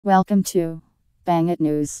Welcome to Bang It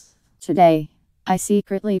News. Today, I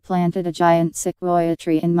secretly planted a giant sequoia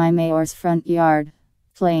tree in my mayor's front yard.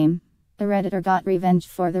 Claim: a Redditor got revenge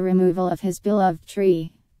for the removal of his beloved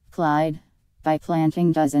tree, Clyde, by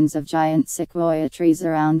planting dozens of giant sequoia trees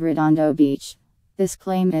around Redondo Beach. This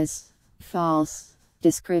claim is false.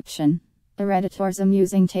 Description: a Redditor's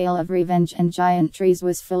amusing tale of revenge and giant trees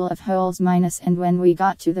was full of holes and when we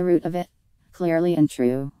got to the root of it, clearly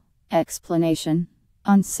untrue. Explanation: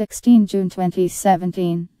 on 16 June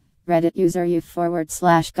 2017, Reddit user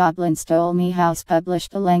u/goblin stole me house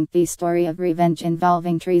published a lengthy story of revenge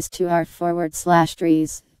involving trees to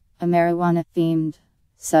r/trees, a marijuana-themed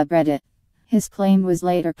subreddit. His claim was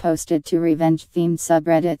later posted to revenge-themed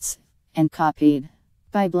subreddits, and copied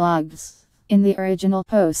by blogs. In the original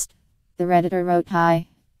post, the Redditor wrote, "Hi,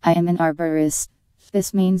 I am an arborist.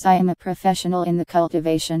 This means I am a professional in the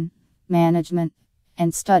cultivation, management,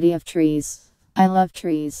 and study of trees. I love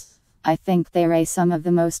trees. I think they raise some of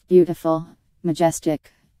the most beautiful, majestic,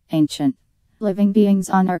 ancient, living beings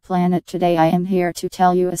on our planet. Today I am here to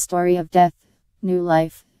tell you a story of death, new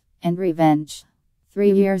life, and revenge."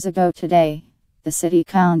 3 years ago today, the City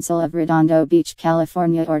Council of Redondo Beach,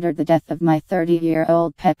 California ordered the death of my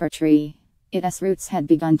 30-year-old pepper tree. Its roots had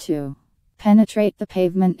begun to penetrate the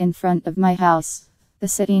pavement in front of my house. The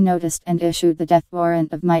city noticed and issued the death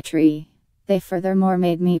warrant of my tree. They furthermore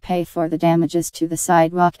made me pay for the damages to the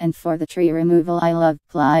sidewalk and for the tree removal. I love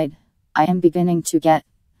Clyde. I am beginning to get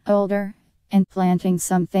older, and planting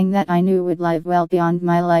something that I knew would live well beyond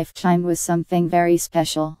my lifetime was something very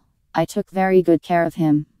special. I took very good care of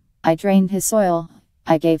him. I drained his soil,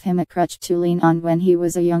 I gave him a crutch to lean on when he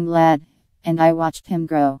was a young lad, and I watched him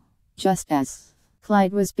grow. Just as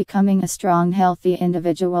Clyde was becoming a strong, healthy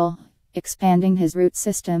individual, expanding his root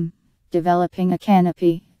system, developing a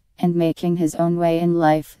canopy, and making his own way in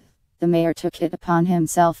life, the mayor took it upon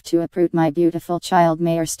himself to uproot my beautiful child.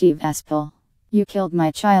 Mayor Steve Aspel: "You killed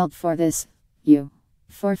my child for this, you."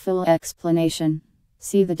 For full explanation,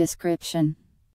 see the description.